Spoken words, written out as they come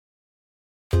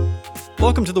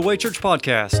Welcome to the Way Church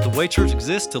podcast. The Way Church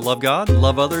exists to love God,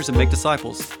 love others, and make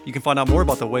disciples. You can find out more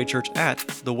about the Way Church at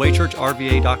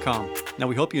thewaychurchrva.com. Now,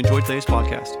 we hope you enjoyed today's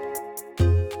podcast.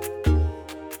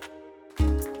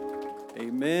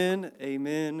 Amen,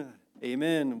 amen,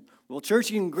 amen. Well, church,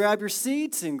 you can grab your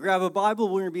seats and grab a Bible.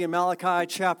 We're going to be in Malachi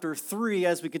chapter 3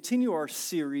 as we continue our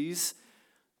series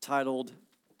titled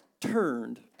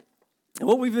Turned. And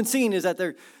what we've been seeing is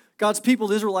that God's people,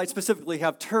 the Israelites specifically,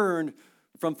 have turned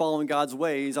from following God's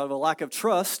ways out of a lack of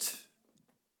trust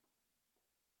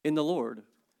in the Lord,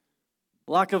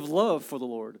 lack of love for the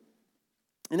Lord.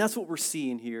 And that's what we're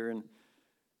seeing here. And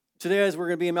today, as we're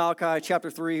going to be in Malachi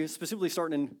chapter 3, specifically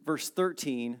starting in verse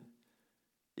 13,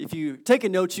 if you take a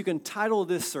note, you can title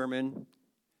this sermon,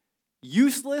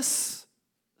 Useless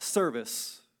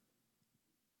Service.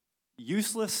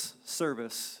 Useless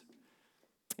Service.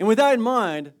 And with that in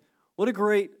mind, what a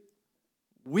great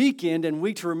weekend and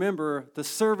week to remember the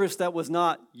service that was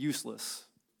not useless.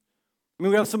 I mean,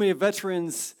 we have so many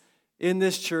veterans in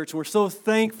this church, and we're so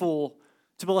thankful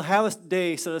to be able to have a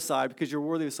day set aside because you're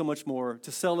worthy of so much more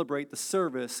to celebrate the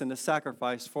service and the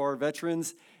sacrifice for our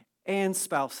veterans and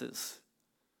spouses.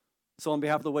 So on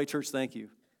behalf of the Way Church, thank you.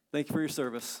 Thank you for your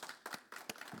service.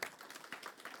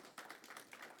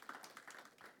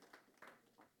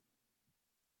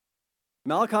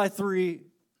 Malachi 3,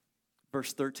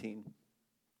 verse 13.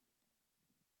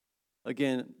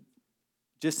 Again,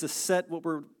 just to set what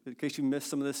we're, in case you missed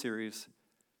some of this series,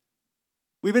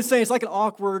 we've been saying it's like an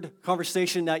awkward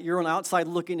conversation that you're on the outside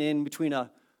looking in between a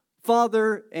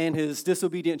father and his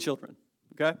disobedient children,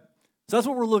 okay? So that's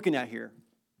what we're looking at here.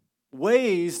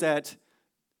 Ways that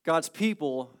God's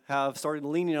people have started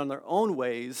leaning on their own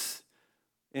ways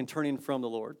and turning from the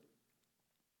Lord.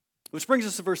 Which brings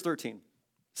us to verse 13. It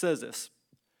says this,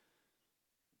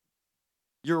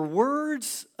 "Your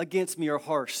words against me are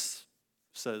harsh,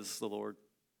 says the Lord.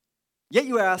 Yet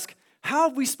you ask, how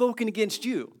have we spoken against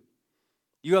you?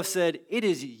 You have said, it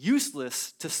is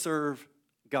useless to serve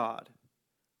God.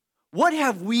 What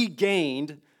have we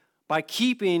gained by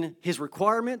keeping his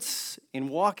requirements and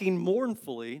walking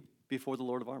mournfully before the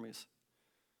Lord of armies?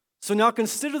 So now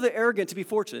consider the arrogant to be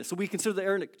fortunate." So we consider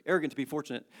the arrogant to be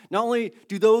fortunate. Not only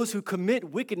do those who commit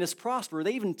wickedness prosper,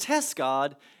 they even test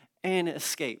God and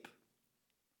escape.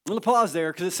 I'm going to pause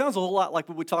there because it sounds a whole lot like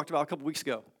what we talked about a couple weeks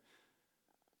ago.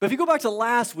 But if you go back to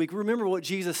last week, remember what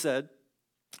Jesus said.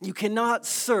 You cannot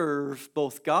serve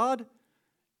both God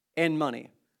and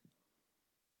money.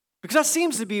 Because that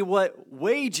seems to be what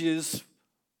wages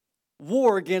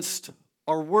war against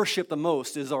our worship the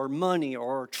most, is our money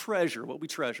or our treasure, what we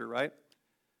treasure, right?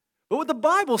 But what the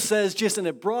Bible says, just in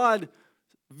a broad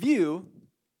view,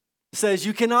 says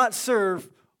you cannot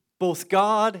serve both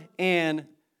God and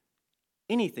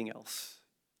anything else.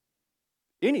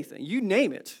 Anything. You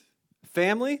name it.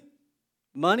 Family,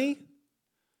 money.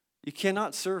 You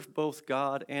cannot serve both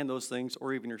God and those things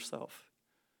or even yourself.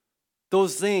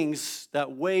 Those things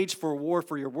that wage for war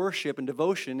for your worship and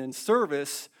devotion and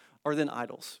service are then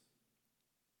idols.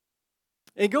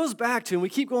 And it goes back to, and we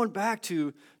keep going back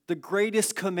to, the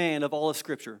greatest command of all of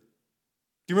Scripture.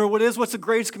 Do you remember what it is? What's the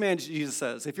greatest command Jesus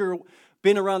says? If you've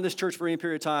been around this church for any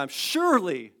period of time,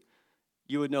 surely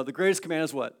you would know the greatest command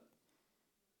is what?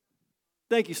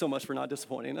 Thank you so much for not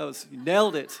disappointing. You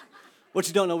nailed it. What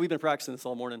you don't know, we've been practicing this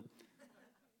all morning.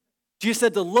 Jesus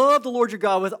said to love the Lord your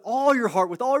God with all your heart,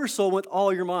 with all your soul, with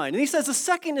all your mind. And he says the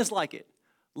second is like it.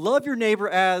 Love your neighbor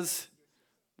as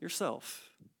yourself.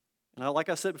 And like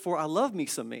I said before, I love me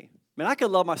some me. Man, I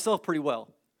can love myself pretty well.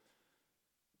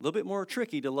 A little bit more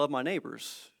tricky to love my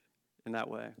neighbors in that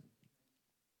way.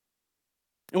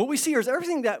 And what we see here is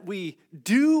everything that we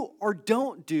do or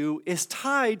don't do is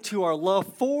tied to our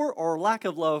love for or lack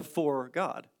of love for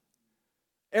God.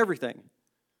 Everything.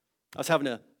 I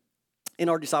was in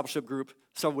our discipleship group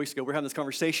several weeks ago, we were having this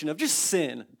conversation of just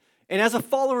sin. And as a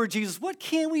follower of Jesus, what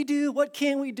can we do? What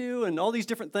can we do? And all these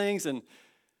different things. And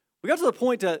we got to the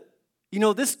point that,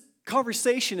 this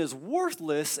conversation is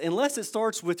worthless unless it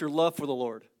starts with your love for the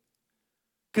Lord.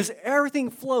 Because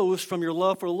everything flows from your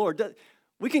love for the Lord.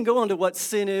 We can go on to what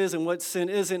sin is and what sin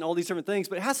isn't, all these different things,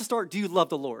 but it has to start, do you love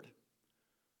the Lord?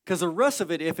 Because the rest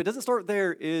of it, if it doesn't start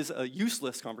there, is a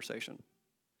useless conversation.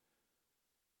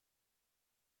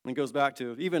 And it goes back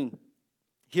to, even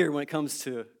here when it comes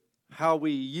to how we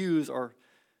use our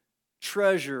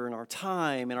treasure and our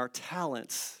time and our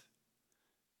talents.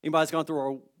 Anybody's gone through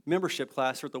our membership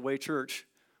class here at the Way Church,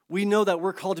 we know that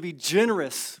we're called to be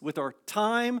generous with our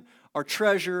time, our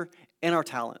treasure, and our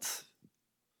talents.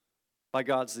 By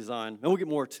God's design. And we'll get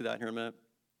more to that here in a minute.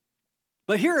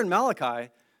 But here in Malachi,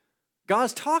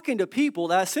 God's talking to people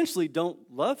that essentially don't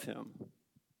love him.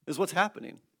 is what's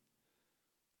happening.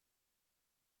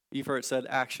 You've heard it said,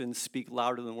 actions speak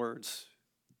louder than words.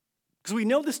 Because we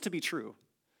know this to be true.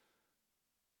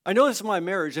 I know this in my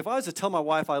marriage. If I was to tell my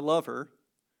wife I love her,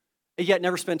 and yet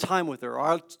never spend time with her, or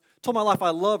I told my wife I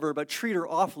love her but treat her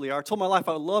awfully, or I told my wife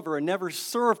I love her and never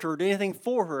served her or did anything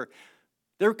for her,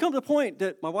 there would come to the point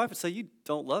that my wife would say, you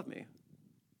don't love me.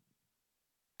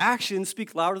 Actions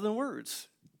speak louder than words.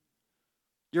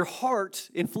 Your heart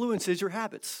influences your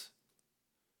habits.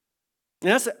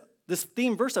 And that's this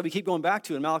theme verse that we keep going back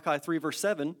to in Malachi 3, verse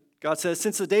 7. God says,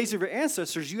 since the days of your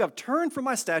ancestors, you have turned from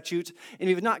my statutes and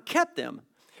you have not kept them.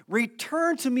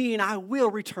 Return to me and I will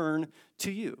return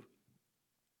to you.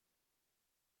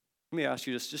 Let me ask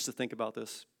you just to think about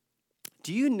this.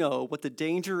 Do you know what the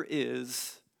danger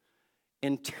is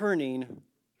in turning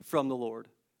from the Lord?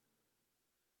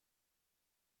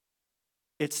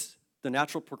 It's the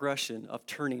natural progression of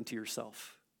turning to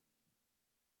yourself.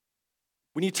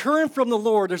 When you turn from the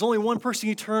Lord, there's only one person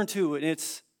you turn to, and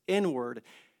it's inward.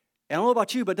 And I don't know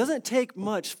about you, but it doesn't take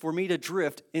much for me to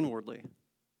drift inwardly.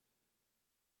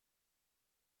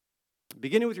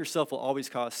 Beginning with yourself will always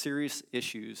cause serious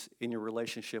issues in your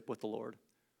relationship with the Lord.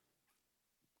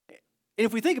 And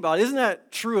if we think about it, isn't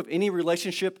that true of any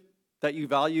relationship that you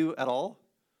value at all?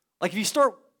 Like if you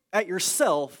start at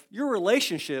yourself, your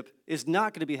relationship is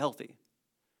not going to be healthy.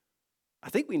 I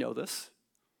think we know this.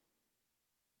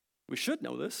 We should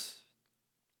know this.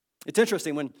 It's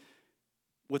interesting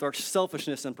with our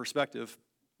selfishness and perspective,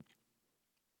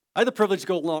 I had the privilege to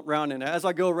go around, and as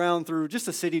I go around through just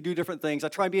the city, do different things, I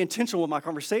try and be intentional with my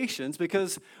conversations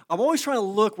because I'm always trying to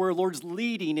look where the Lord's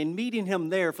leading and meeting him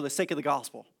there for the sake of the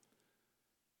gospel.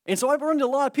 And so I've run into a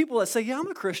lot of people that say, yeah, I'm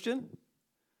a Christian.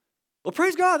 Well,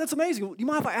 praise God, that's amazing. Do you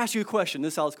mind if I ask you a question?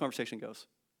 This is how this conversation goes.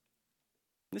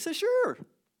 And they said, sure.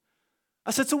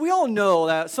 I said, so we all know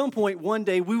that at some point, one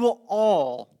day, we will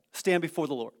all stand before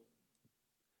the Lord.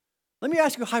 Let me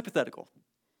ask you a hypothetical.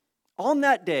 On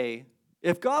that day,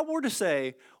 if God were to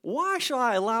say, why shall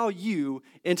I allow you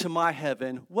into my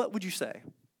heaven, what would you say?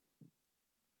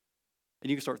 And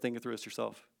you can start thinking through this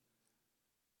yourself.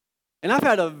 And I've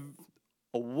had a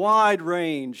wide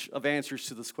range of answers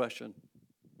to this question.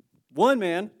 One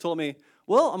man told me,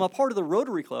 well, I'm a part of the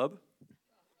Rotary Club.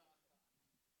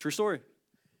 True story.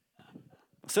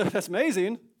 So that's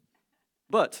amazing,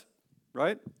 but,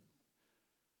 right?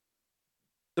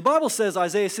 The Bible says,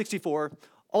 Isaiah 64,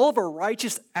 all of our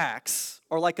righteous acts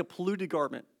are like a polluted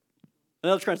garment. In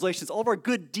other translations, all of our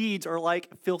good deeds are like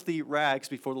filthy rags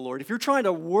before the Lord. If you're trying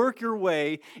to work your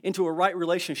way into a right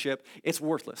relationship, it's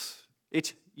worthless.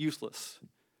 It's useless.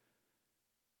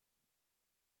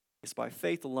 It's by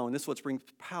faith alone. This is what brings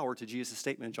power to Jesus'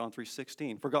 statement in John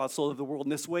 3:16. For God so loved the world in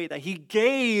this way that he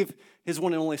gave his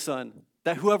one and only Son,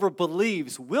 that whoever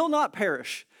believes will not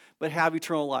perish, but have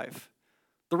eternal life.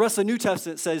 The rest of the New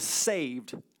Testament says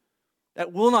saved.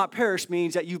 That will not perish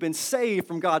means that you've been saved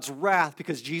from God's wrath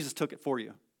because Jesus took it for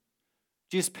you.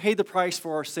 Jesus paid the price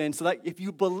for our sins so that if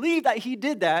you believe that he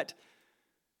did that,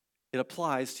 it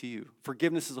applies to you.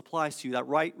 Forgiveness applies to you. That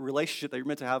right relationship that you're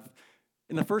meant to have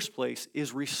in the first place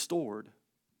is restored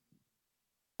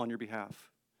on your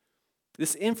behalf.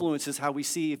 This influences how we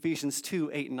see Ephesians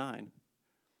 2:8 and 9.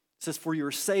 It says, for you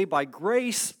are saved by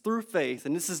grace through faith,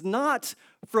 and this is not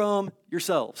from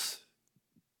yourselves.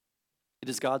 It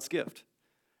is God's gift,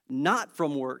 not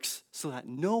from works, so that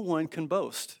no one can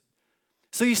boast.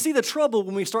 So you see the trouble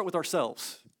when we start with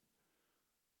ourselves.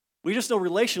 We just know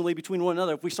relationally between one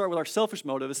another, if we start with our selfish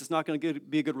motives, it's not going to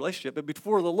be a good relationship. But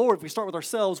before the Lord, if we start with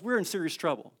ourselves, we're in serious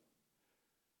trouble.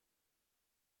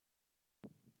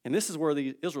 And this is where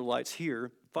the Israelites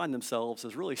here find themselves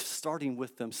as really starting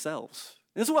with themselves.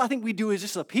 And this is what I think we do as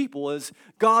just a people is,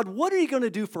 God, what are you going to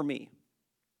do for me?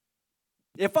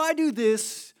 If I do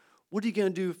this, what are you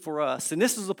going to do for us? And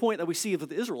this is the point that we see with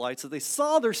the Israelites, that they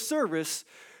saw their service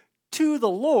to the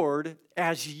Lord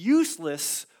as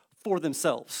useless for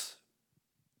themselves.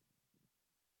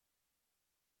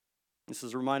 This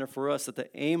is a reminder for us that the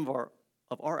aim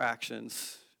of our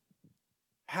actions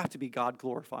have to be God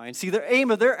glorifying. See, the aim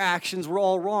of their actions were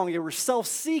all wrong. They were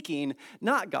self-seeking,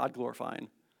 not God glorifying.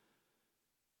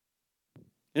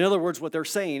 In other words, what they're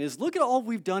saying is, look at all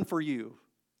we've done for you.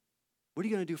 What are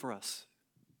you going to do for us?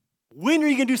 When are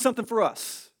you going to do something for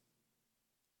us?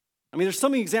 I mean, there's so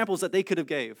many examples that they could have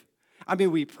gave. I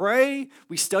mean, we pray,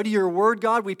 we study your word,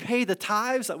 God, we pay the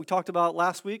tithes that we talked about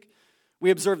last week. We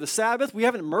observe the Sabbath. We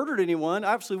haven't murdered anyone.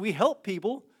 Obviously, we help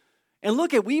people. And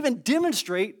look we even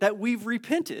demonstrate that we've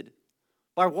repented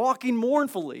by walking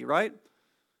mournfully, right?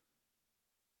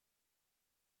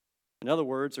 In other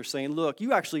words, they're saying, look,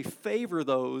 you actually favor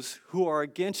those who are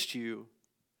against you.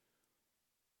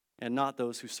 and not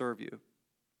those who serve you.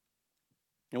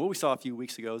 And what we saw a few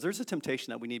weeks ago is there's a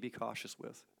temptation that we need to be cautious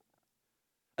with.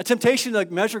 A temptation to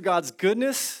measure God's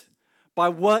goodness by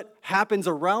what happens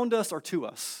around us or to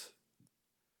us.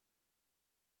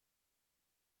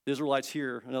 The Israelites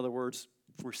here, in other words,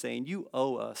 were saying, you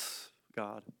owe us,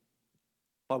 God,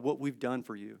 by what we've done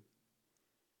for you.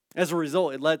 As a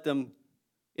result, it led them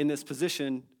in this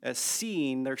position as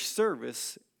seeing their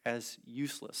service as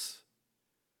useless.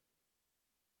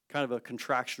 Kind of a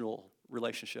contractual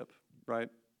relationship, right?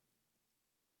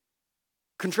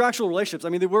 Contractual relationships, I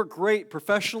mean, they work great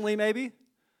professionally maybe,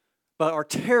 but are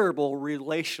terrible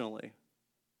relationally.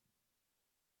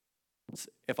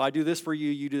 If I do this for you,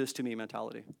 you do this to me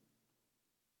mentality.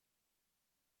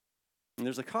 And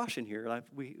there's a caution here that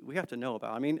we have to know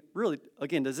about. I mean, really,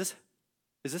 again, is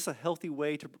this a healthy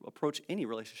way to approach any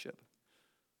relationship?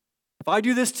 If I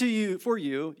do this to you, for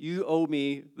you, you owe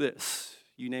me this.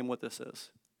 You name what this is.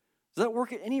 Does that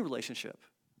work in any relationship?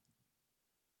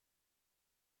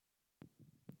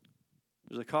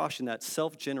 There's a caution that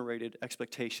self-generated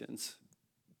expectations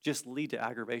just lead to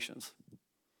aggravations.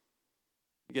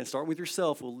 Again, starting with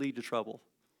yourself will lead to trouble.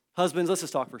 Husbands, let's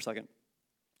just talk for a second.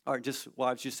 All right, just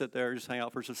wives, just sit there, just hang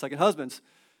out for just a second. Husbands,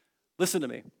 listen to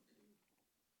me.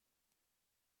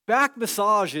 Back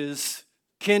massages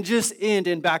can just end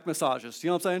in back massages. You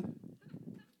know what I'm saying?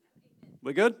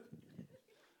 We good?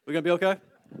 We gonna be okay? I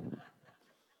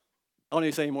don't need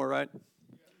to say anymore, right?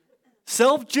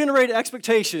 Self-generated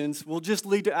expectations will just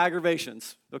lead to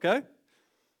aggravations, okay?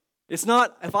 It's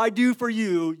not, if I do for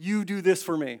you, you do this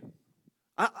for me.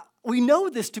 We know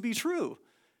this to be true,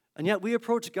 and yet we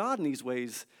approach God in these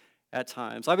ways at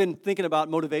times. I've been thinking about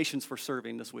motivations for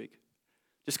serving this week,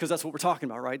 just because that's what we're talking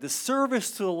about, right? The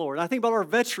service to the Lord. And I think about our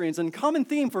veterans, and common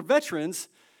theme for veterans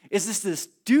is this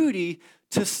duty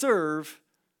to serve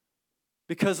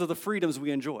because of the freedoms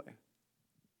we enjoy.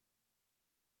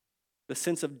 The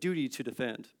sense of duty to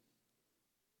defend.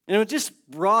 And it would just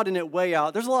broaden it way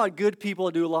out. There's a lot of good people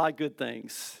that do a lot of good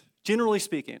things, generally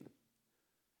speaking.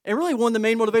 And really one of the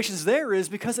main motivations there is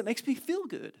because it makes me feel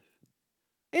good.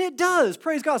 And it does.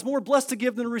 Praise God. It's more blessed to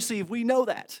give than to receive. We know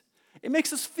that. It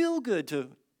makes us feel good to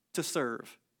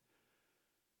serve.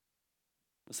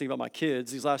 I was thinking about my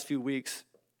kids these last few weeks.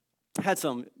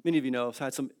 Many of you know, I've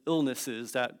had some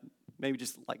illnesses that maybe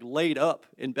just like laid up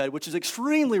in bed, which is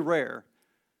extremely rare.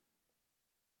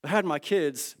 I had my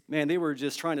kids, man, they were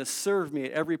just trying to serve me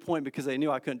at every point because they knew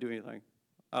I couldn't do anything.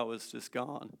 I was just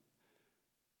gone.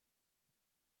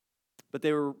 But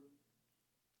they were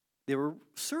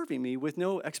serving me with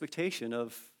no expectation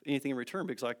of anything in return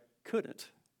because I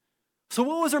couldn't. So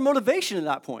what was their motivation at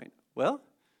that point? Well,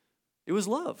 it was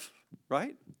love,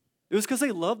 right? It was because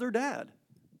they loved their dad.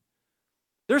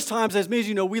 There's times, as many as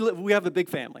you know, we have a big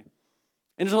family.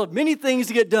 And there's many things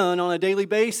to get done on a daily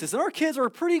basis. And our kids are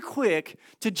pretty quick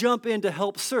to jump in to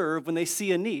help serve when they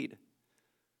see a need.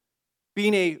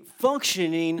 Being a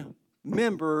functioning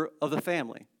member of the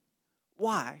family.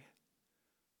 Why?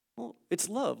 Well, it's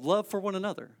love for one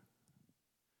another.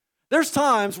 There's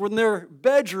times when their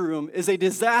bedroom is a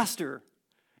disaster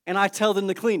and I tell them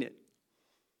to clean it.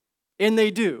 And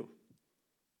they do.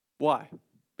 Why?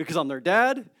 Because I'm their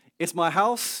dad, it's my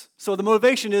house, so the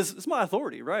motivation is, it's my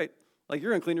authority, right? Like,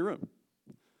 you're going to clean your room.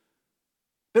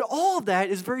 But all of that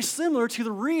is very similar to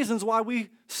the reasons why we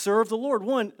serve the Lord.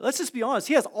 One, let's just be honest,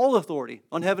 He has all authority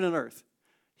on heaven and earth.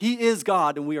 He is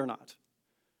God and we are not.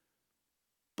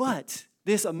 But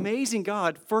this amazing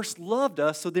God first loved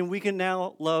us so then we can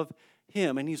now love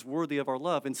Him, and He's worthy of our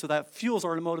love. And so that fuels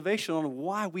our motivation on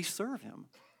why we serve Him.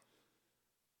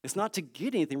 It's not to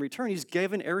get anything in return. He's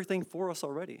given everything for us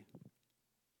already.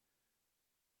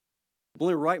 The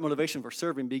only right motivation for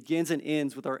serving begins and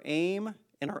ends with our aim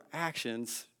and our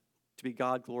actions to be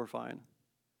God glorifying.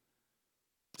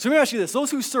 So let me ask you this. Those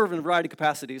who serve in a variety of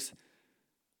capacities,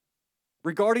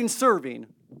 regarding serving,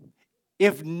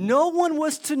 if no one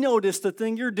was to notice the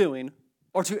thing you're doing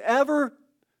or to ever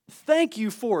thank you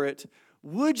for it,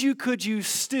 could you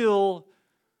still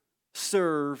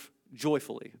serve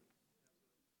joyfully?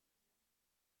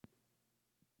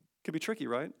 Could be tricky,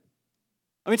 right?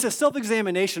 I mean, it's a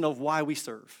self-examination of why we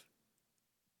serve.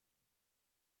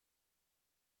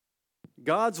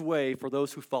 God's way for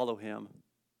those who follow Him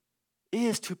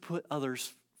is to put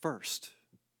others first.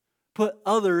 Put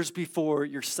others before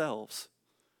yourselves.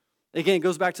 Again, it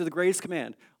goes back to the greatest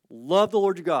command. Love the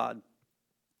Lord your God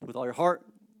with all your heart,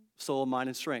 soul, mind,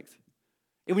 and strength.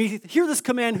 And when you hear this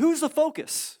command, who's the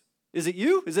focus? Is it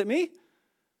you? Is it me?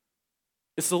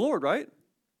 It's the Lord, right?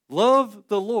 Love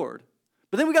the Lord.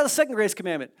 But then we got the second greatest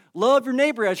commandment. Love your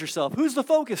neighbor as yourself. Who's the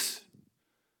focus?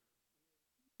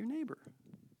 Your neighbor.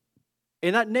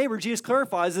 And that neighbor, Jesus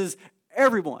clarifies, is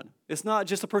everyone. It's not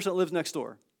just the person that lives next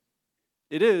door.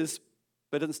 It is,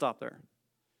 but it doesn't stop there.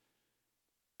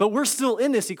 But we're still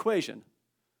in this equation.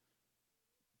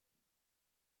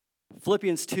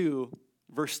 Philippians 2,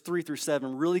 verse 3 through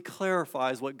 7 really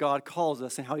clarifies what God calls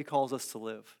us and how he calls us to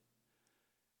live.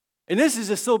 And this is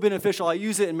just so beneficial. I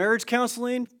use it in marriage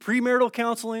counseling, premarital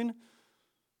counseling,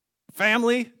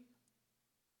 family. It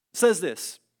says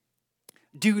this: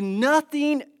 do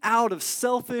nothing out of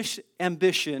selfish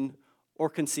ambition or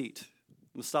conceit.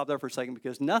 I'm going to stop there for a second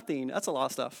because nothing, that's a lot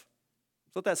of stuff.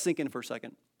 Let that sink in for a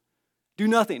second. Do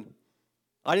nothing.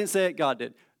 I didn't say it, God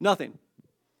did. Nothing.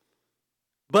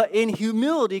 But in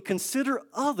humility, consider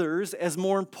others as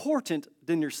more important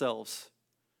than yourselves.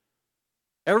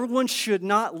 Everyone should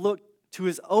not look to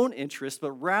his own interests,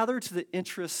 but rather to the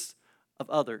interests of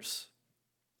others.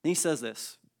 And he says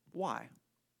this. Why?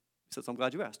 He says, I'm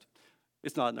glad you asked.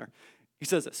 It's not in there. He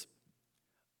says this: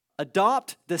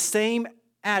 adopt the same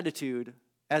attitude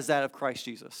as that of Christ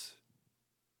Jesus,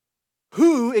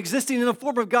 who, existing in the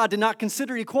form of God, did not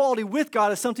consider equality with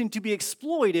God as something to be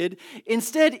exploited,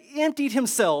 instead emptied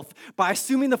himself by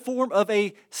assuming the form of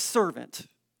a servant,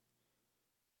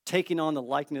 taking on the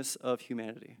likeness of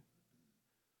humanity.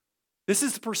 This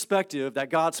is the perspective that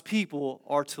God's people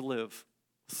are to live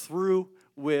through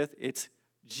with. It's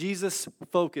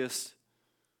Jesus-focused,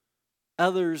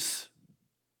 others-aimed.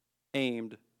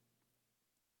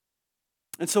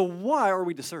 And so why are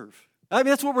we to serve? I mean,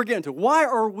 that's what we're getting to. Why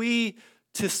are we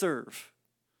to serve?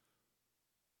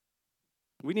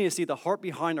 We need to see the heart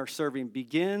behind our serving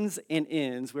begins and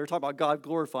ends. We were talking about God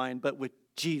glorifying, but with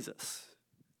Jesus.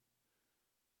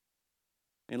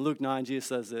 In Luke 9, Jesus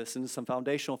says this, and it's some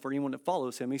foundational for anyone that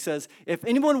follows him. He says, if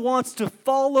anyone wants to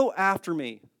follow after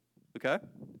me, okay,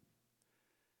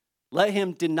 let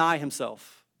him deny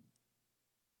himself,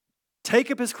 take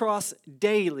up his cross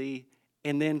daily,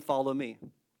 and then follow me.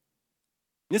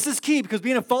 This is key because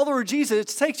being a follower of Jesus,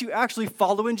 it takes you actually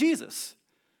following Jesus.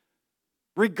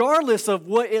 Regardless of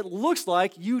what it looks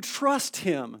like, you trust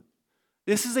him.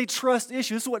 This is a trust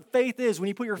issue. This is what faith is. When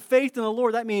you put your faith in the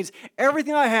Lord, that means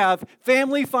everything I have,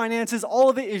 family, finances, all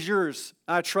of it is yours.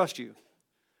 I trust you.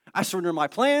 I surrender my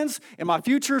plans and my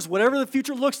futures, whatever the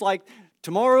future looks like,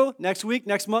 tomorrow, next week,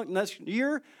 next month, next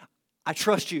year, I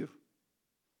trust you.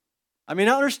 I may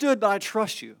not understood, but I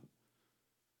trust you.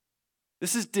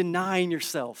 This is denying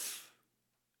yourself.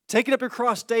 Taking up your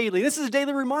cross daily. This is a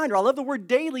daily reminder. I love the word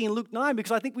daily in Luke 9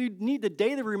 because I think we need the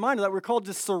daily reminder that we're called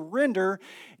to surrender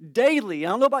daily. I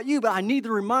don't know about you, but I need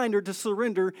the reminder to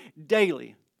surrender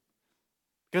daily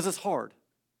because it's hard.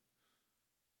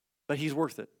 But he's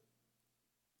worth it.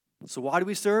 So why do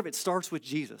we serve? It starts with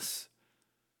Jesus.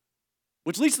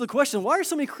 Which leads to the question, why are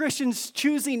so many Christians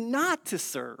choosing not to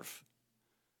serve?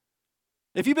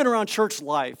 If you've been around church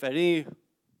life for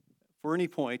any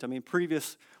point,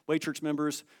 previous Way Church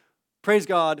members, praise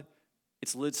God,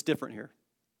 it's different here.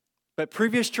 But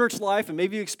previous church life, and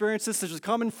maybe you experienced this, there's a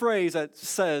common phrase that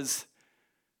says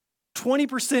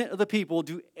 20% of the people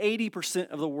do 80%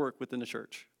 of the work within the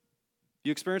church.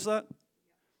 You experience that?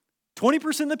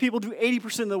 20% of the people do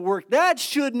 80% of the work. That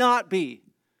should not be.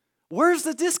 Where's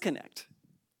the disconnect?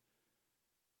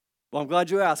 Well, I'm glad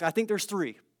you asked. I think there's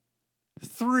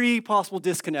three possible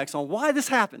disconnects on why this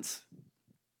happens.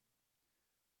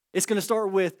 It's going to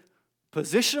start with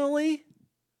positionally,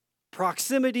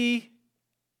 proximity,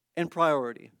 and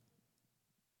priority.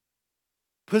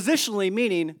 Positionally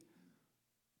meaning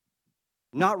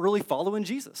not really following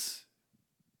Jesus.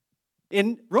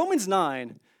 In Romans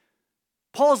 9,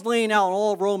 Paul's laying out in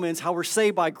all of Romans how we're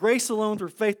saved by grace alone, through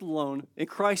faith alone, in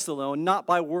Christ alone, not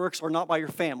by works or not by your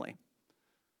family.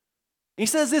 He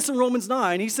says this in Romans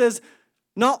 9. He says,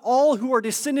 not all who are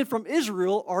descended from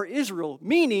Israel are Israel,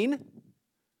 meaning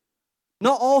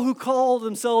not all who call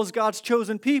themselves God's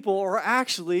chosen people are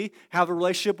actually have a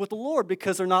relationship with the Lord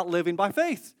because they're not living by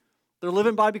faith. They're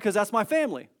living by because that's my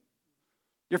family.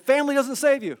 Your family doesn't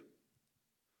save you.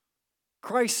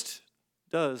 Christ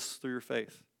does through your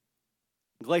faith.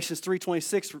 Galatians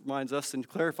 3:26 reminds us and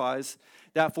clarifies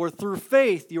that for through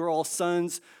faith you are all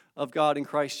sons of God in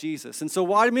Christ Jesus. And so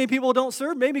why do many people don't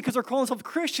serve? Maybe because they're calling themselves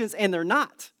Christians and they're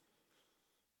not.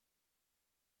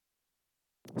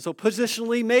 So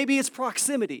positionally, maybe it's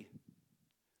proximity.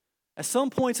 At some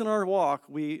points in our walk,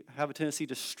 we have a tendency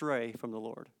to stray from the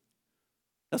Lord.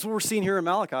 That's what we're seeing here in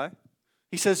Malachi.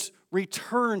 He says,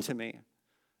 return to me.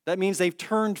 That means they've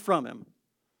turned from him.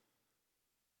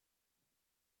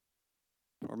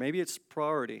 Or maybe it's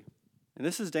priority. And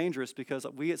this is dangerous because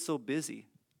we get so busy.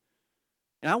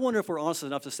 And I wonder if we're honest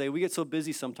enough to say we get so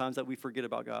busy sometimes that we forget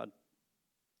about God.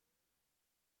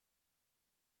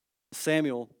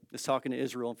 Samuel is talking to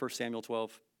Israel in 1 Samuel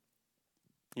 12.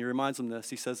 He reminds them this.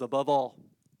 He says, above all,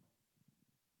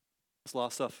 it's a lot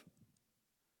of stuff.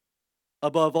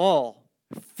 Above all,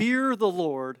 fear the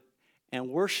Lord and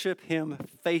worship him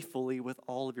faithfully with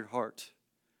all of your heart.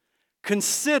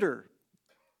 Consider,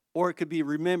 or it could be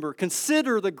remember,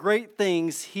 consider the great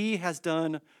things he has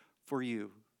done for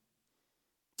you.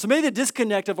 So maybe the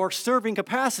disconnect of our serving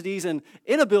capacities and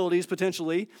inabilities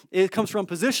potentially, it comes from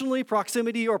positionally,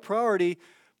 proximity, or priority.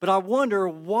 But I wonder,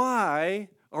 why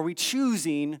are we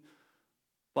choosing,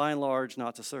 by and large,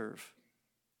 not to serve?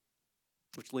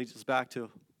 Which leads us back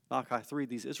to Malachi 3,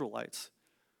 these Israelites.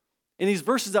 In these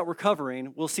verses that we're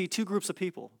covering, we'll see two groups of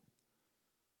people.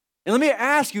 And let me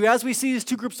ask you, as we see these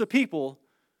two groups of people,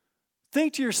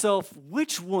 think to yourself,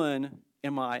 which one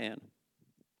am I in?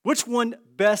 Which one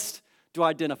best do I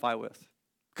identify with?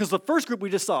 Because the first group we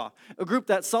just saw, a group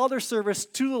that saw their service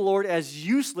to the Lord as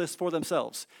useless for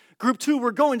themselves. Group 2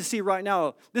 we're going to see right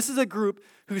now, this is a group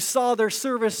who saw their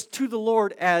service to the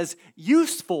Lord as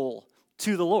useful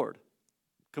to the Lord.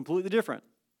 Completely different.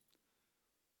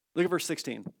 Look at verse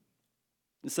 16.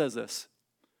 It says this.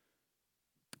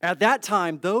 At that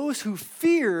time, those who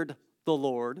feared the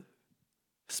Lord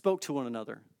spoke to one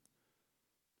another.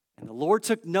 And the Lord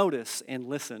took notice and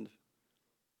listened.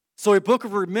 So a book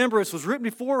of remembrance was written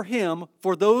before him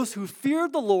for those who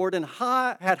feared the Lord and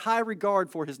had high regard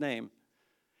for his name.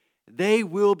 They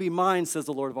will be mine, says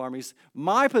the Lord of armies,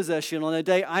 my possession on the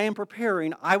day I am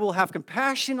preparing. I will have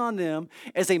compassion on them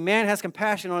as a man has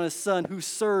compassion on his son who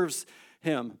serves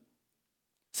him.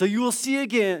 So you will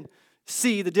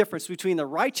see the difference between the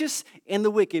righteous and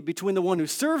the wicked, between the one who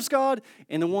serves God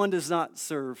and the one who does not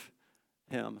serve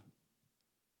him.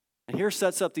 And here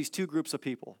sets up these two groups of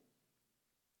people.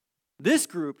 This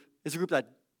group is a group that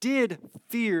did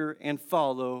fear and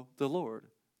follow the Lord.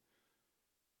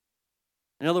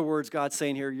 In other words, God's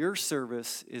saying here, your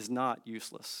service is not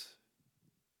useless.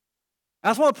 I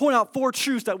just want to point out 4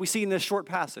 truths that we see in this short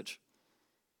passage.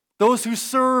 Those who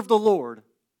serve the Lord,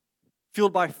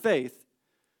 fueled by faith.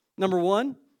 Number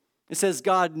 1, it says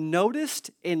God noticed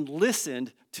and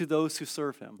listened to those who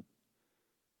serve him.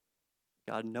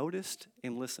 God noticed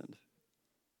and listened.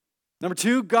 Number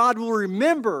 2, God will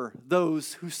remember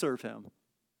those who serve him.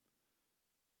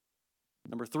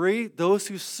 Number 3, those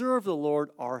who serve the Lord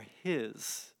are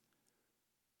his.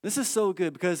 This is so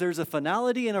good because there's a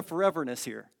finality and a foreverness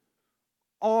here.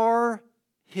 Are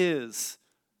his,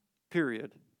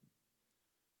 period.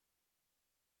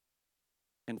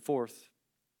 And 4th,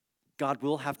 God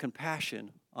will have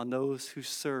compassion on those who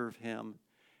serve him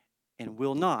and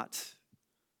will not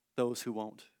those who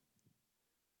won't.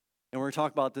 And we're going to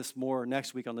talk about this more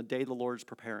next week on the day the Lord is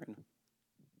preparing.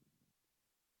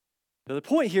 Now, the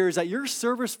point here is that your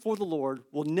service for the Lord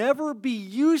will never be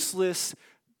useless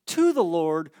to the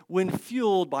Lord when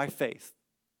fueled by faith.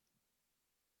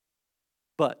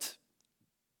 But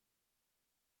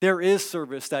there is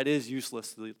service that is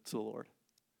useless to the Lord.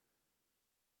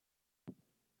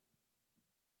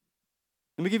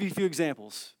 Let me give you a few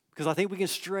examples, because I think we can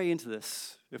stray into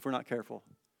this if we're not careful.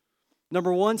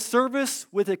 Number 1, service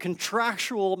with a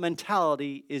contractual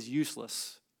mentality is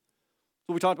useless.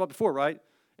 What we talked about before, right?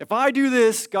 If I do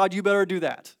this, God, you better do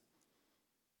that.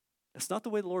 That's not the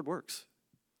way the Lord works.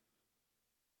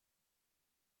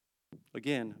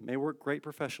 Again, it may work great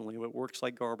professionally, but it works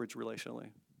like garbage relationally.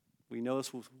 We know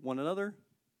this with one another.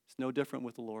 It's no different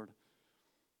with the Lord.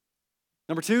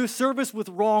 Number 2, service with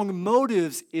wrong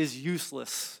motives is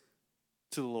useless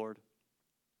to the Lord.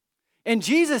 And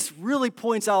Jesus really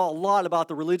points out a lot about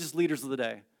the religious leaders of the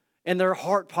day and their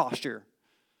heart posture.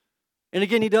 And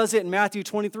again, he does it in Matthew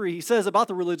 23. He says about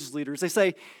the religious leaders, they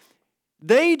say,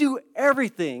 they do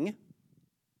everything,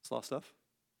 it's a lot of stuff,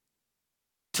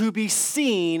 to be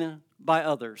seen by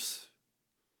others.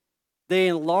 They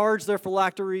enlarge their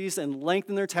phylacteries and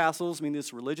lengthen their tassels, I mean,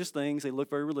 these religious things, they look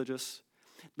very religious.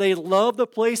 They love the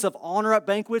place of honor at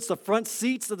banquets, the front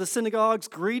seats of the synagogues,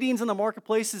 greetings in the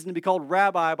marketplaces, and to be called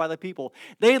rabbi by the people.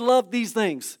 They love these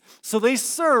things. So they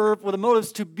serve with the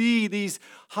motives to be these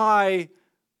high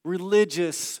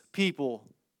religious people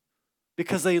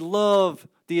because they love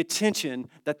the attention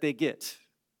that they get.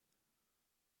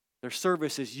 Their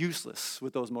service is useless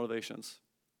with those motivations.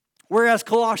 Whereas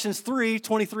Colossians 3,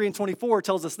 23 and 24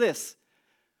 tells us this.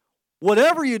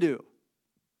 Whatever you do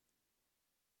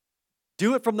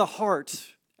it from the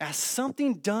heart as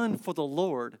something done for the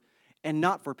Lord and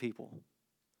not for people,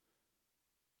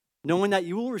 knowing that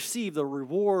you will receive the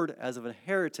reward as of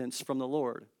inheritance from the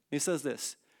Lord. He says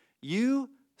this, you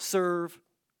serve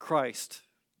Christ,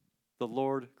 the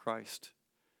Lord Christ.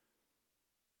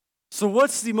 So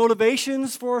what's the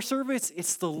motivations for our service?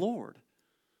 It's the Lord.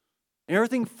 And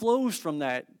everything flows from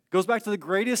that. Goes back to the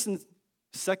greatest and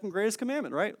second greatest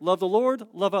commandment, right? Love the Lord,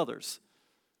 love others.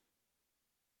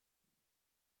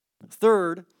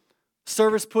 Third,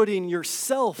 service putting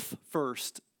yourself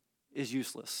first is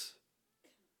useless.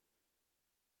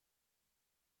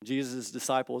 Jesus'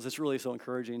 disciples, it's really so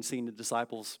encouraging seeing the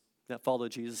disciples that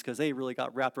followed Jesus because they really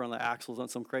got wrapped around the axles on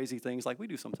some crazy things like we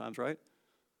do sometimes, right?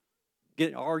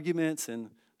 Getting arguments, and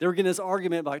they were getting this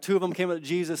argument, like two of them came up to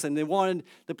Jesus and they wanted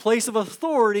the place of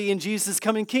authority in Jesus'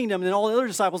 coming kingdom, and then all the other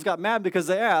disciples got mad because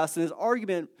they asked, and this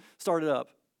argument started up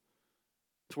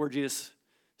to where Jesus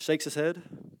shakes his head.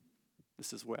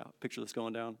 This is where I picture this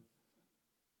going down.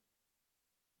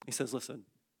 He says, listen,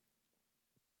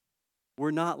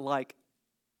 we're not like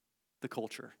the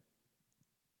culture.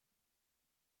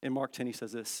 In Mark 10, he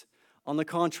says this, on the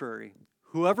contrary,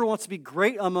 whoever wants to be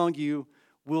great among you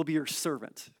will be your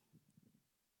servant.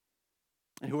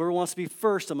 And whoever wants to be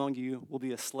first among you will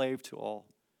be a slave to all.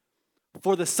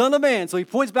 For the Son of Man, so he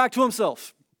points back to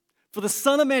himself, for the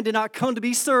Son of Man did not come to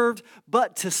be served,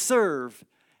 but to serve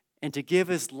and to give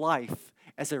his life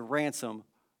as a ransom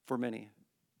for many.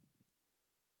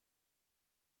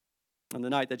 On the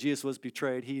night that Jesus was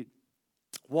betrayed, he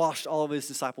washed all of his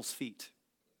disciples' feet,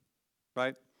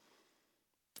 right?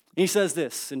 He says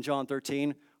this in John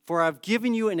 13, for I've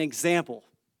given you an example.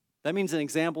 That means an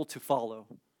example to follow.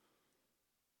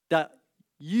 That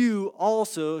you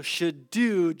also should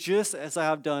do just as I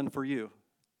have done for you.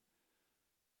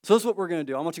 So this is what we're going to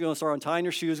do. I want you to go and start untying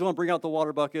your shoes. We're going to bring out the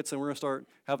water buckets, and we're going to start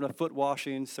having a foot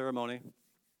washing ceremony.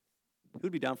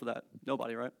 Who'd be down for that?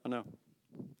 Nobody, right? I know.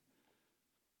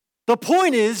 The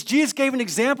point is, Jesus gave an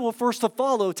example for us to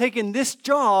follow, taking this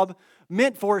job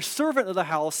meant for a servant of the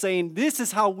house, saying, this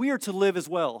is how we are to live as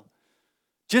well.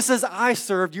 Just as I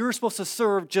served, you're supposed to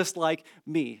serve just like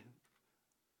me.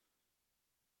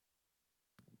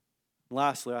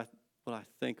 Lastly, what I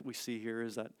think we see here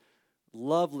is that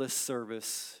loveless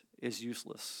service is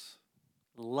useless.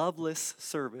 Loveless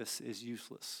service is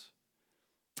useless.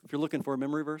 If you're looking for a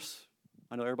memory verse,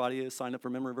 I know everybody is signed up for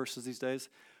memory verses these days.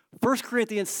 1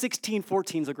 Corinthians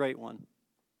 16:14 is a great one.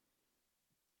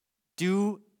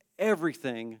 Do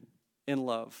everything in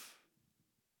love.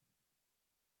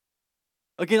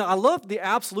 Again, I love the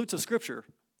absolutes of Scripture.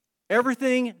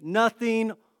 Everything,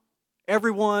 nothing,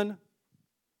 everyone.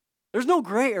 There's no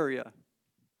gray area.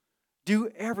 Do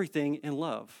everything in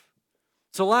love.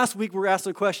 So last week we were asked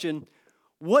the question,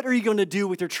 what are you going to do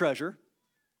with your treasure?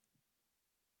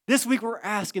 This week we're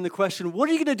asking the question, what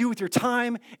are you going to do with your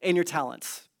time and your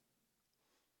talents?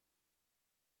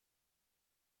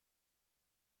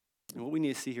 And what we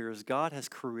need to see here is God has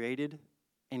created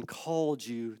and called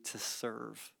you to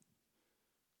serve.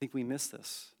 I think we miss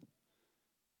this.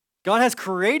 God has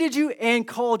created you and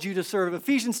called you to serve.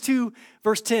 Ephesians 2,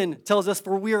 verse 10 tells us,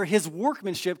 for we are his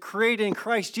workmanship, created in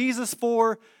Christ Jesus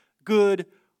for good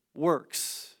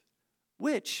works,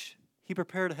 which he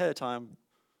prepared ahead of time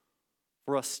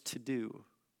for us to do.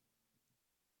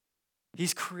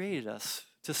 He's created us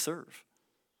to serve.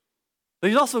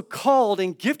 But he's also called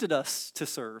and gifted us to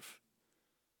serve.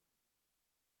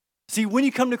 See, when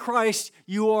you come to Christ,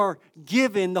 you are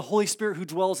given the Holy Spirit who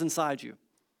dwells inside you.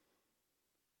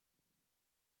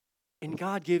 And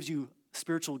God gives you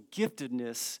spiritual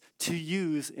giftedness to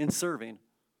use in serving.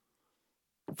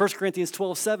 1 Corinthians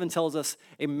 12:7 tells us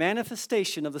a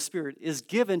manifestation of the Spirit is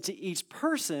given to each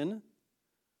person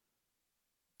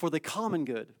for the common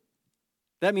good.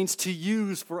 That means to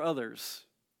use for others.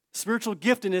 Spiritual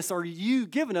giftedness are you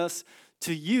given us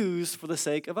to use for the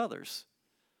sake of others.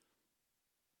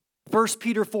 1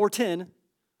 Peter 4:10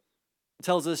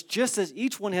 tells us, just as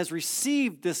each one has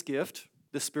received this gift,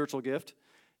 this spiritual gift,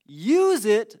 use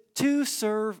it to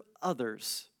serve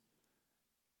others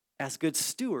as good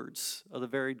stewards of the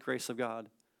varied grace of God.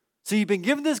 So you've been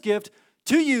given this gift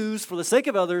to use for the sake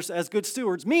of others as good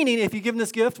stewards, meaning if you're given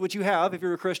this gift, which you have if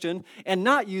you're a Christian, and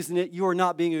not using it, you are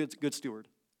not being a good steward.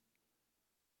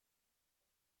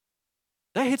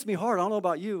 That hits me hard. I don't know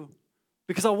about you.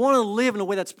 Because I want to live in a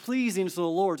way that's pleasing to the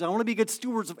Lord. I want to be good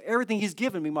stewards of everything he's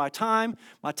given me, my time,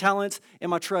 my talents, and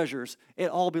my treasures. It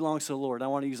all belongs to the Lord. I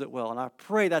want to use it well. And I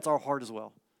pray that's our heart as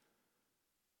well.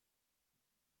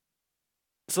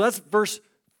 So that's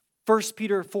 1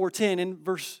 Peter 4:10. In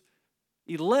verse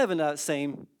 11 of that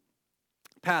same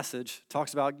passage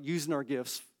talks about using our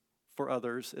gifts for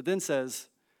others. It then says,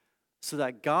 so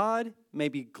that God may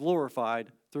be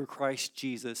glorified through Christ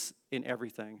Jesus in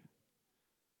everything.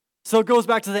 So it goes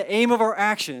back to the aim of our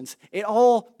actions. It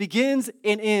all begins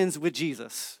and ends with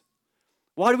Jesus.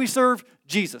 Why do we serve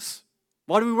Jesus?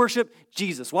 Why do we worship?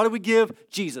 Jesus. Why do we give?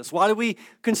 Jesus. Why do we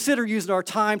consider using our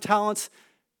time, talents,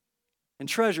 and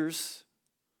treasures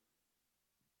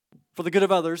for the good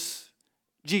of others?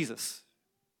 Jesus.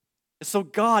 So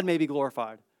God may be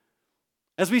glorified.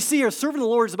 As we see here, serving the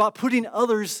Lord is about putting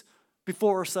others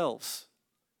before ourselves.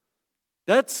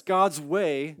 That's God's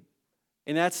way,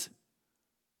 and that's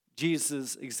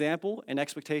Jesus' example and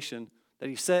expectation that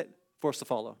he set for us to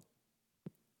follow.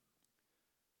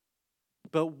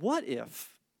 But what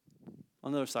if,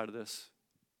 on the other side of this,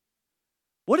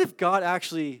 what if God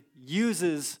actually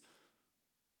uses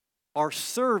our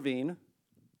serving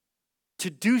to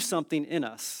do something in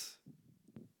us,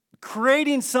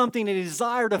 creating something, a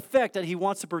desired effect that he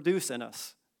wants to produce in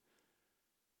us?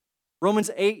 Romans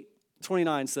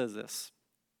 8:29 says this,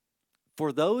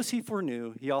 "For those he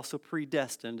foreknew, he also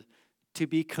predestined to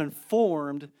be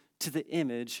conformed to the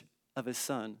image of his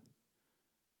Son."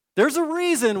 There's a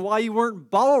reason why you weren't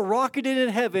bottle rocketed in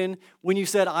heaven when you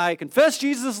said, "I confess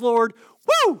Jesus as Lord,"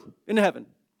 woo, into heaven,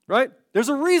 right? There's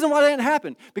a reason why that didn't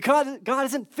happen, because God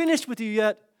isn't finished with you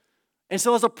yet, and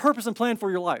so has a purpose and plan for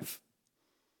your life.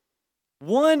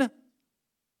 One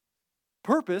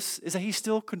purpose is that he's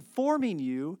still conforming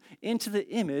you into the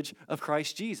image of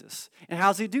Christ Jesus. And how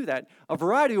does he do that? A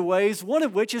variety of ways, one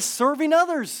of which is serving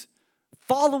others,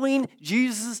 following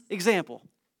Jesus' example.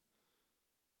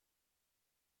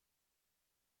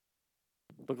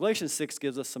 But Galatians 6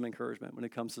 gives us some encouragement when it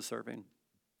comes to serving.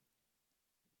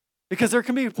 Because there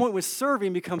can be a point where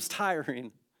serving becomes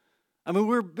tiring. I mean,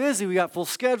 we're busy. We got full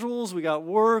schedules. We got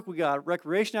work. We got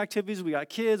recreation activities. We got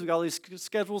kids. We got all these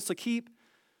schedules to keep,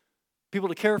 people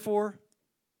to care for.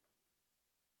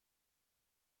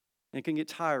 And it can get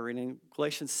tiring. And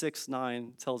Galatians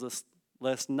 6:9 tells us,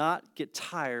 "Let us not get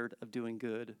tired of doing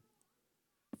good.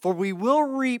 For we will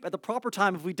reap at the proper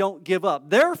time if we don't give up.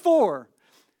 Therefore,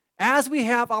 as we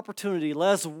have opportunity,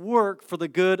 let us work for the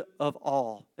good of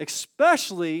all,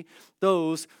 especially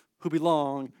those who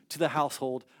belong to the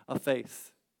household of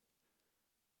faith."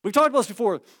 We've talked about this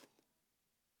before.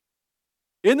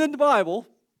 In the Bible,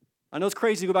 I know it's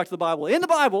crazy to go back to the Bible. In the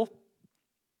Bible,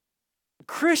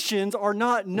 Christians are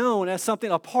not known as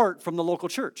something apart from the local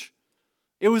church.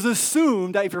 It was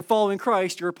assumed that if you're following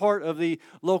Christ, you're a part of the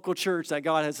local church that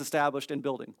God has established and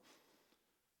building.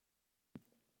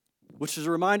 Which is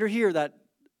a reminder here that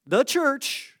the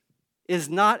church is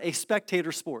not a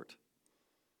spectator sport.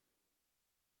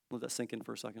 Let that sink in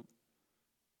for a second.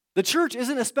 The church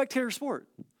isn't a spectator sport.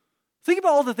 Think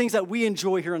about all the things that we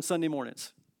enjoy here on Sunday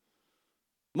mornings.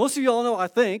 Most of you all know, I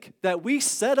think, that we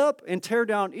set up and tear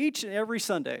down each and every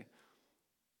Sunday.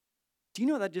 Do you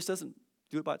know that just doesn't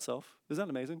do it by itself? Isn't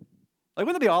that amazing? Like,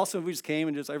 wouldn't it be awesome if we just came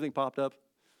and just everything popped up?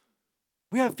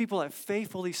 We have people that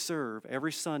faithfully serve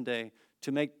every Sunday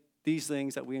to make these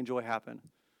things that we enjoy happen.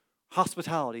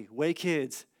 Hospitality, Way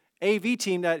Kids, AV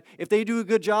team that if they do a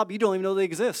good job, you don't even know they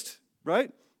exist,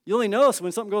 right? You only know us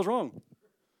when something goes wrong.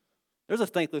 There's a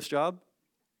thankless job.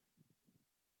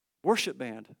 Worship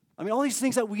band. I mean, all these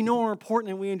things that we know are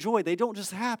important and we enjoy, they don't just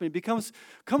happen. It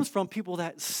comes from people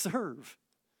that serve.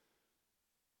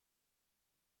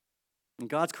 And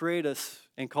God's created us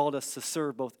and called us to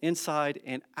serve both inside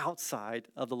and outside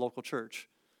of the local church.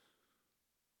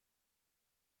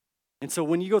 And so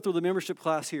when you go through the membership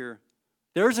class here,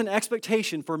 there's an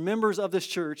expectation for members of this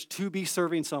church to be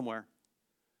serving somewhere.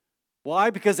 Why?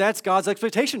 Because that's God's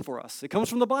expectation for us. It comes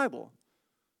from the Bible.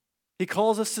 He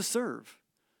calls us to serve.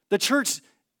 The church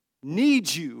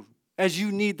needs you as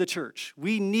you need the church.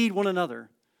 We need one another.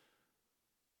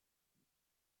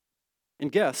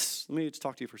 And guests, let me just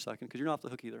talk to you for a second because you're not off the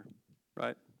hook either,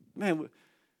 right? Man,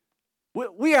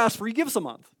 we ask for you, give us a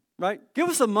month. Right? Give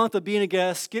us a month of being a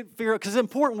guest. Figure out, because it's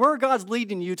important. Where God's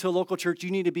leading you to a local church, you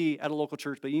need to be at a local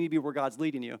church, but you need to be where God's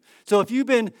leading you. So if you've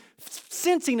been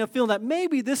sensing and feeling that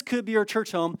maybe this could be your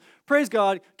church home, praise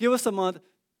God. Give us a month.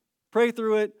 Pray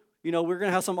through it. You know, we're going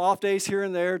to have some off days here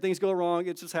and there. Things go wrong.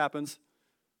 It just happens.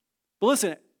 But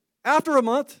listen, after a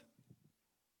month,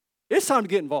 it's time to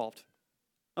get involved.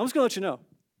 I'm just going to let you know.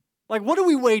 Like, what are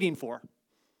we waiting for?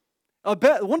 One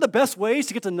of the best ways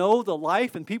to get to know the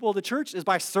life and people of the church is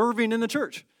by serving in the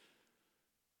church.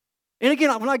 And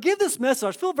again, when I give this message,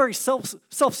 I feel very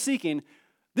self-seeking.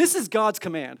 This is God's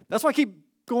command. That's why I keep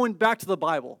going back to the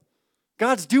Bible.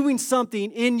 God's doing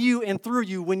something in you and through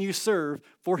you when you serve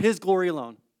for His glory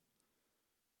alone.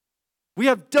 We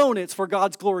have donuts for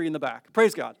God's glory in the back.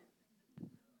 Praise God.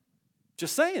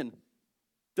 Just saying.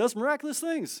 Does miraculous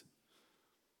things.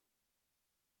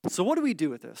 So what do we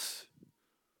do with this?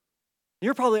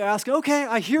 You're probably asking, okay,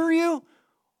 I hear you.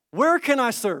 Where can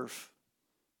I serve?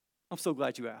 I'm so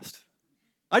glad you asked.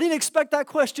 I didn't expect that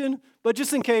question, but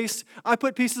just in case, I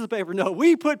put pieces of paper. No,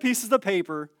 we put pieces of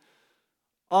paper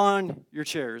on your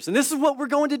chairs. And this is what we're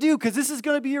going to do because this is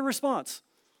going to be your response.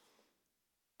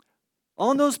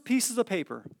 On those pieces of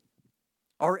paper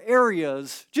are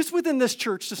areas, just within this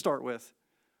church to start with,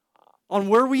 on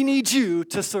where we need you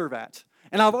to serve at.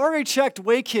 And I've already checked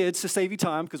Way Kids to save you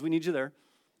time because we need you there.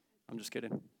 I'm just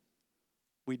kidding.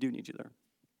 We do need you there.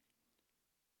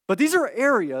 But these are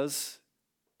areas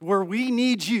where we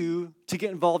need you to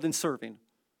get involved in serving.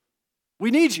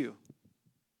 We need you.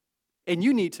 And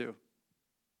you need to.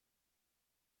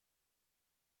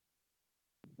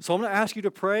 So I'm going to ask you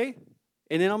to pray,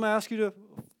 and then I'm going to ask you to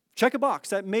check a box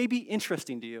that may be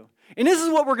interesting to you. And this is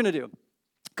what we're going to do.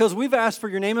 Because we've asked for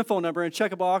your name and phone number and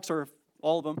check a box, or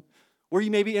all of them, where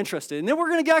you may be interested. And then we're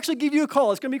going to actually give you a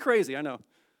call. It's going to be crazy, I know.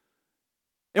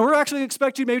 And we're actually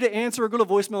expect you maybe to answer or go to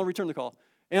voicemail and return the call.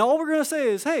 And all we're going to say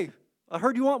is, hey, I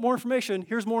heard you want more information.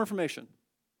 Here's more information.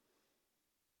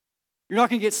 You're not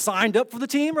going to get signed up for the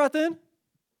team right then.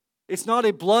 It's not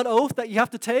a blood oath that you have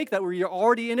to take, that where you're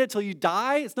already in it till you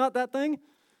die. It's not that thing.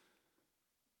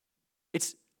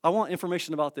 I want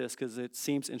information about this because it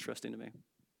seems interesting to me.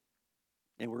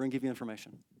 And we're going to give you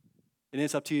information. And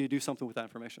it's up to you to do something with that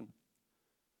information.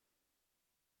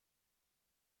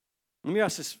 Let me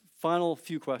ask this final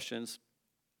few questions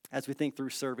as we think through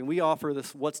serving. We offer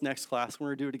this What's Next class. We're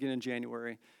going to do it again in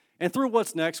January. And through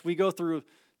What's Next, we go through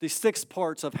these 6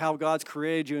 parts of how God's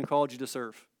created you and called you to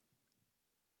serve.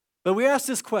 But we ask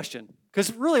this question,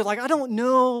 because really, I don't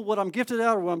know what I'm gifted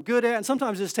at or what I'm good at, and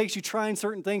sometimes it just takes you trying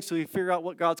certain things till you figure out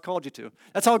what God's called you to.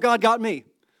 That's how God got me.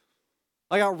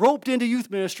 I got roped into youth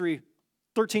ministry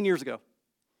 13 years ago,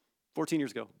 14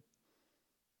 years ago.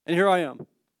 And here I am.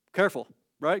 Careful,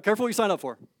 right? Careful what you sign up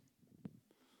for.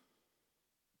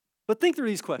 But think through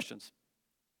these questions.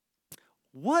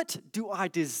 What do I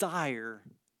desire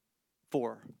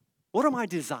for? What are my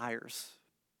desires?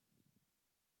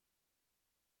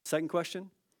 Second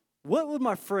question, what would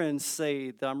my friends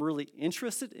say that I'm really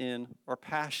interested in or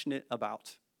passionate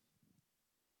about?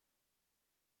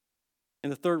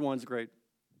 And the third one's great.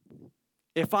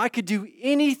 If I could do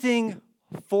anything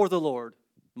for the Lord,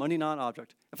 money not an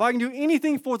object, if I can do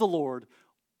anything for the Lord,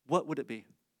 what would it be?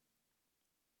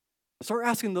 Start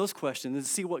asking those questions and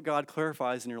see what God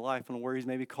clarifies in your life and where He's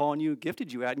maybe calling you,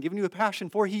 gifted you at, and giving you a passion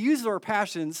for. He uses our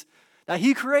passions that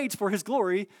He creates for His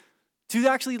glory to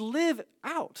actually live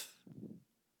out.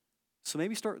 So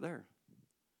maybe start there.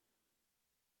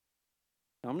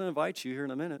 Now, I'm going to invite you here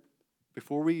in a minute,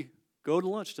 before we go to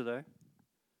lunch today,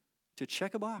 to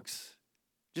check a box.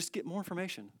 Just get more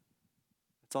information.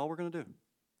 That's all we're going to do.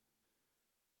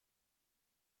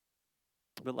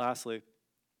 But lastly,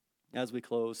 as we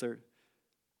close,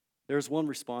 there's one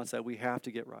response that we have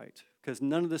to get right, because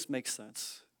none of this makes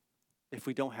sense if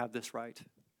we don't have this right.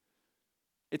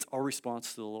 It's our response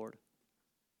to the Lord.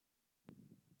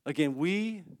 Again,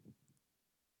 we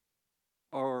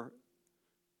are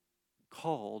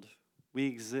called, we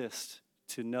exist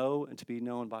to know and to be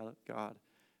known by God.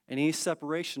 Any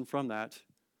separation from that,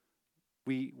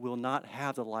 we will not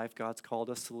have the life God's called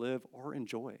us to live or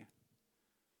enjoy.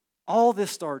 All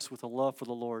this starts with a love for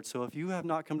the Lord. So if you have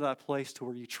not come to that place to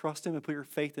where you trust Him and put your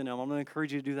faith in Him, I'm going to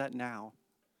encourage you to do that now.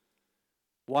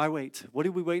 Why wait? What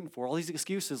are we waiting for? All these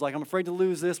excuses, like I'm afraid to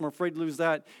lose this, I'm afraid to lose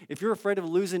that. If you're afraid of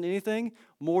losing anything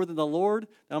more than the Lord,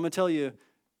 then I'm going to tell you,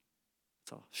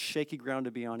 it's a shaky ground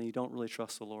to be on, and you don't really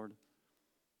trust the Lord.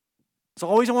 So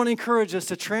I always want to encourage us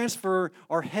to transfer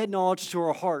our head knowledge to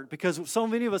our heart, because so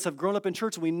many of us have grown up in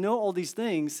church and we know all these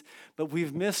things, but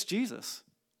we've missed Jesus.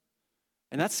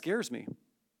 And that scares me.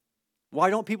 Why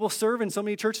don't people serve in so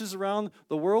many churches around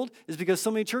the world? Is because so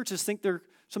many Christians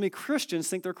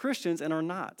think they're Christians and are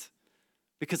not.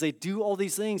 Because they do all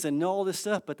these things and know all this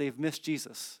stuff, but they've missed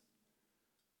Jesus.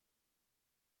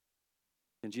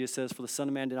 And Jesus says, for the Son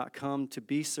of Man did not come to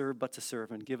be served, but to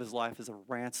serve and give His life as a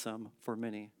ransom for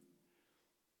many.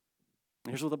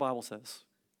 And here's what the Bible says,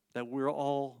 that we're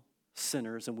all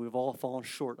sinners and we've all fallen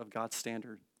short of God's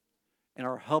standard and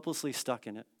are helplessly stuck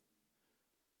in it.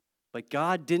 But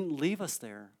God didn't leave us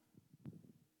there.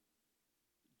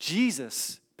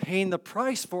 Jesus, paying the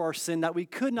price for our sin that we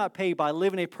could not pay by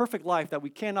living a perfect life that we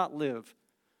cannot live,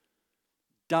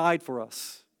 died for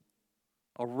us,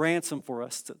 a ransom for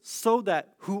us, so that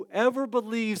whoever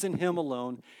believes in Him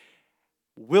alone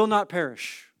will not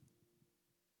perish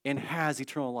and has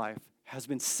eternal life, has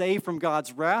been saved from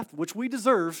God's wrath, which we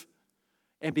deserve,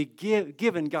 and be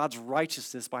given God's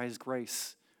righteousness by His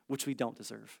grace, which we don't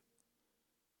deserve.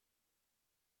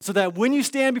 So that when you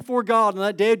stand before God on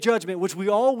that day of judgment, which we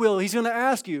all will, He's going to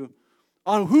ask you,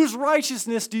 on whose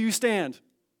righteousness do you stand?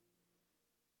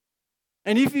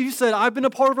 And if you said, I've been a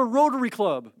part of a Rotary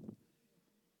Club,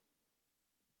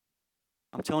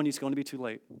 I'm telling you, it's going to be too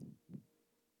late.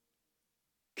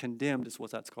 Condemned is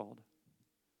what that's called.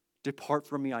 Depart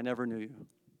from me, I never knew you.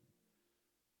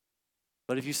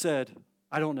 But if you said,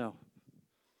 I don't know,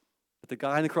 but the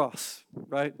guy on the cross,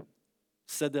 right,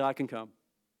 said that I can come.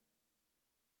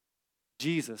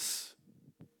 Jesus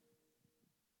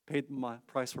paid my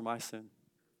price for my sin.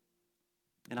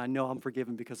 And I know I'm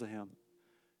forgiven because of him.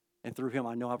 And through him,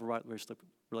 I know I have a right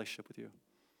relationship with you.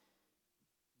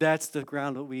 That's the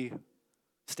ground that we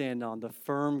stand on, the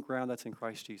firm ground that's in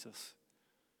Christ Jesus.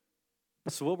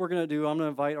 So what we're going to do, I'm going to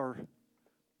invite our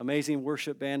amazing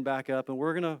worship band back up, and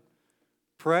we're going to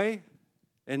pray,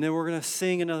 and then we're going to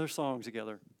sing another song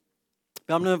together.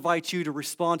 But I'm going to invite you to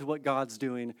respond to what God's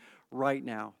doing right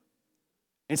now.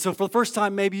 And so for the first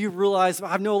time, maybe you realize,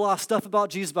 I know a lot of stuff about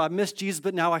Jesus, but I miss Jesus,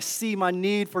 but now I see my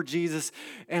need for Jesus,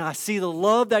 and I see the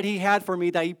love that he had for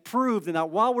me, that he proved, and that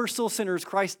while we're still sinners,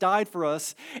 Christ died for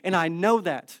us, and I know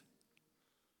that,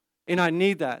 and I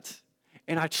need that,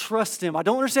 and I trust him. I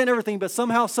don't understand everything, but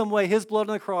somehow, some way, his blood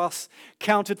on the cross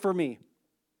counted for me.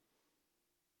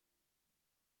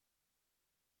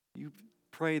 You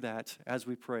pray that as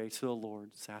we pray to the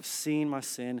Lord. Say, I've seen my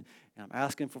sin, and I'm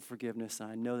asking for forgiveness,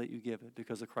 and I know that you give it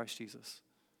because of Christ Jesus.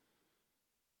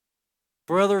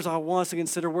 For others, I want us to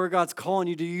consider where God's calling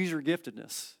you to use your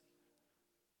giftedness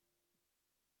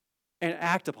and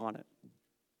act upon it.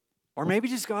 Or maybe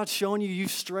just God's showing you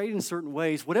strayed in certain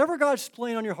ways. Whatever God's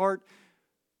playing on your heart,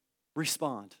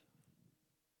 respond.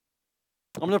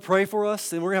 I'm going to pray for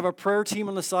us, and we're going to have a prayer team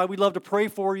on the side. We'd love to pray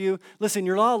for you. Listen,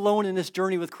 you're not alone in this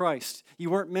journey with Christ. You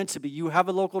weren't meant to be. You have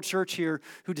a local church here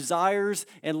who desires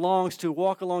and longs to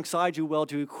walk alongside you well,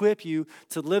 to equip you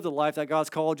to live the life that God's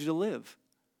called you to live.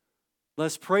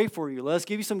 Let's pray for you. Let's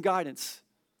give you some guidance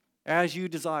as you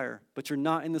desire, but you're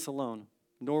not in this alone,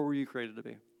 nor were you created to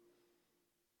be.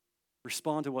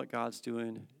 Respond to what God's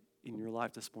doing in your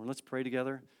life this morning. Let's pray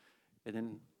together, and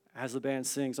then as the band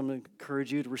sings, I'm going to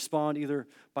encourage you to respond either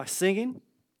by singing,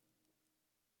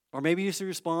 or maybe you should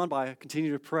respond by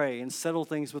continuing to pray and settle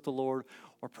things with the Lord,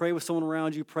 or pray with someone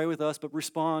around you, pray with us, but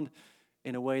respond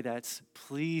in a way that's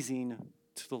pleasing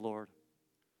to the Lord.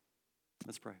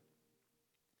 Let's pray.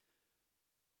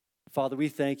 Father, we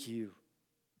thank you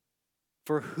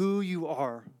for who you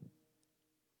are.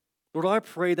 Lord, I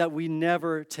pray that we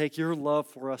never take your love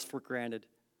for us for granted.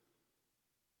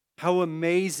 How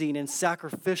amazing and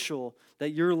sacrificial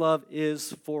that your love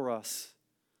is for us.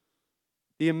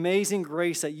 The amazing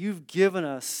grace that you've given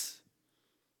us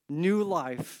new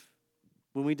life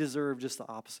when we deserve just the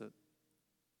opposite.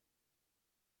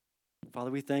 Father,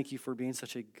 we thank you for being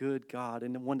such a good God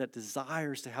and one that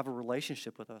desires to have a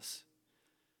relationship with us.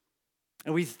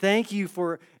 And we thank you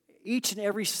for each and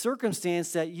every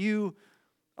circumstance that you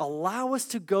allow us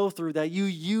to go through, that you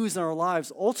use in our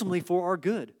lives, ultimately for our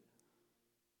good,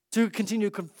 to continue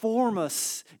to conform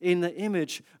us in the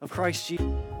image of Christ Jesus.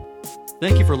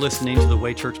 Thank you for listening to the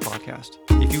Way Church podcast.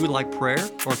 If you would like prayer,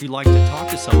 or if you'd like to talk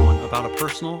to someone about a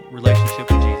personal relationship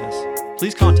with Jesus,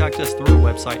 please contact us through our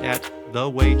website at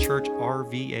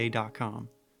thewaychurchrva.com.